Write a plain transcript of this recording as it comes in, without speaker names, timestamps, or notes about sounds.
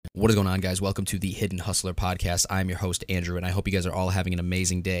What is going on, guys? Welcome to the Hidden Hustler Podcast. I'm your host, Andrew, and I hope you guys are all having an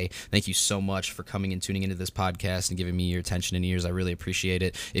amazing day. Thank you so much for coming and tuning into this podcast and giving me your attention and ears. I really appreciate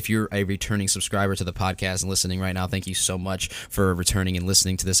it. If you're a returning subscriber to the podcast and listening right now, thank you so much for returning and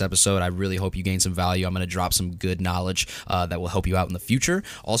listening to this episode. I really hope you gain some value. I'm going to drop some good knowledge that will help you out in the future.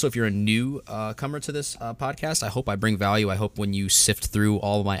 Also, if you're a new comer to this podcast, I hope I bring value. I hope when you sift through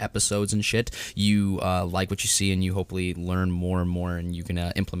all of my episodes and shit, you like what you see and you hopefully learn more and more, and you can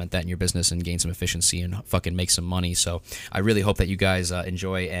implement that in your business and gain some efficiency and fucking make some money. So I really hope that you guys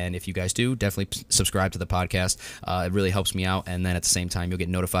enjoy, and if you guys do, definitely subscribe to the podcast. It really helps me out, and then at the same time, you'll get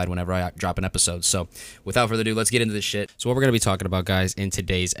notified whenever I drop an episode. So without further ado, let's get into this shit. So what we're going to be talking about, guys, in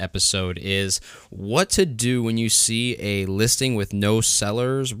today's episode is what to do when you see a listing with no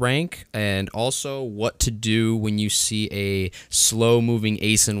seller's rank, and also what to do when you see a slow-moving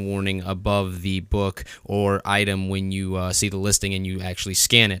ASIN warning above the book or item when you see the listing and you actually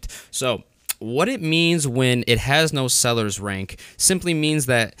scan it. So what it means when it has no seller's rank simply means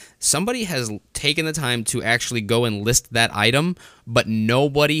that somebody has taken the time to actually go and list that item, but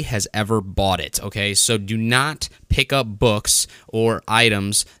nobody has ever bought it, okay? So do not pick up books or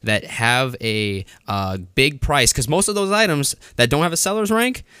items that have a big price, because most of those items that don't have a seller's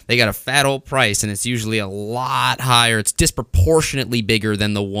rank, they got a fat old price, and it's usually a lot higher. It's disproportionately bigger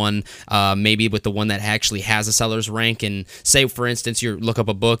than the one, maybe with the one that actually has a seller's rank. And say, for instance, you look up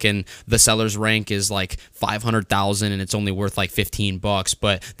a book and the seller's rank is like 500,000 and it's only worth like 15 bucks,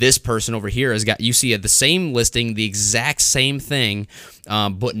 but this person over here has got, you see the same listing, the exact same thing,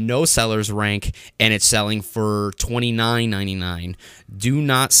 but no seller's rank, and it's selling for $29.99. Do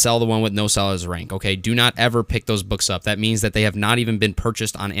not sell the one with no seller's rank, okay? Do not ever pick those books up. That means that they have not even been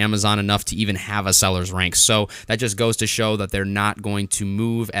purchased on Amazon enough to even have a seller's rank. So that just goes to show that they're not going to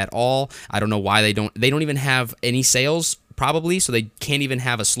move at all. I don't know why they don't even have any sales, probably, so they can't even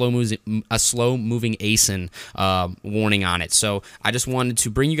have a slow-moving ASIN warning on it. So I just wanted to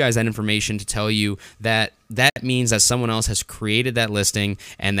bring you guys that information to tell you that that means that someone else has created that listing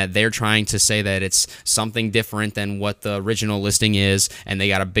and that they're trying to say that it's something different than what the original listing is, and they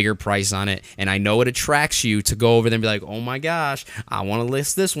got a bigger price on it. And I know it attracts you to go over there and be like, oh my gosh, I want to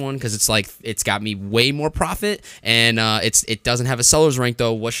list this one because it's like it's got me way more profit, and it doesn't have a seller's rank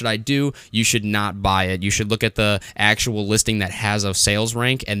though. What should I do? You should not buy it. You should look at the actual listing that has a sales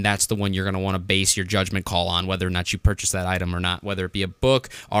rank, and that's the one you're going to want to base your judgment call on, whether or not you purchase that item or not, whether it be a book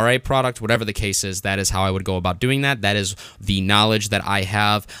or a product, whatever the case is. That is how I would go about doing that. That is the knowledge that I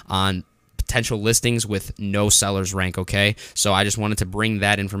have on potential listings with no seller's rank, okay? So I just wanted to bring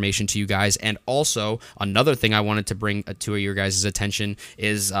that information to you guys. And also, another thing I wanted to bring to your guys' attention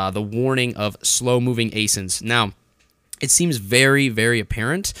is the warning of slow-moving ASINs. Now, it seems very, very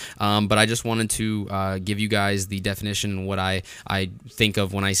apparent, but I just wanted to give you guys the definition and what I think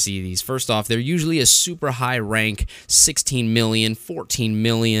of when I see these. First off, they're usually a super high rank, 16 million, 14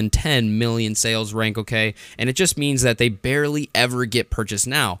 million, 10 million sales rank, okay? And it just means that they barely ever get purchased.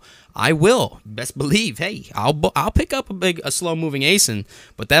 Now, I will, best believe, hey, I'll pick up a slow-moving ASIN,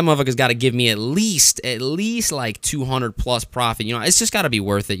 but that motherfucker's got to give me at least like 200 plus profit. You know, it's just got to be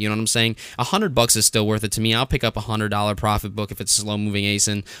worth it. You know what I'm saying? $100 is still worth it to me. I'll pick up a $100 profit book if it's a slow-moving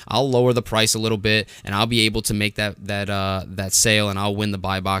ASIN. I'll lower the price a little bit, and I'll be able to make that sale, and I'll win the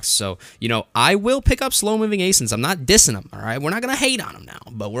buy box. So, you know, I will pick up slow-moving ASINs. I'm not dissing them. All right, we're not gonna hate on them now,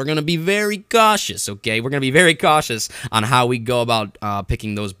 but we're gonna be very cautious. Okay, we're gonna be very cautious on how we go about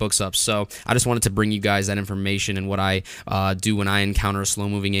picking those books up. So I just wanted to bring you guys that information and what I do when I encounter a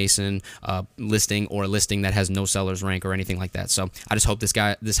slow-moving ASIN listing or a listing that has no seller's rank or anything like that. So I just hope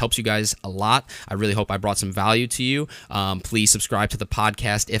this helps you guys a lot. I really hope I brought some value to you. Please subscribe to the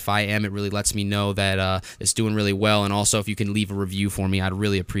podcast if I am. It really lets me know that it's doing really well. And also, if you can leave a review for me, I'd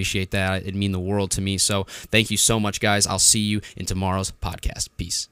really appreciate that. It'd mean the world to me. So thank you so much, guys. I'll see you in tomorrow's podcast. Peace.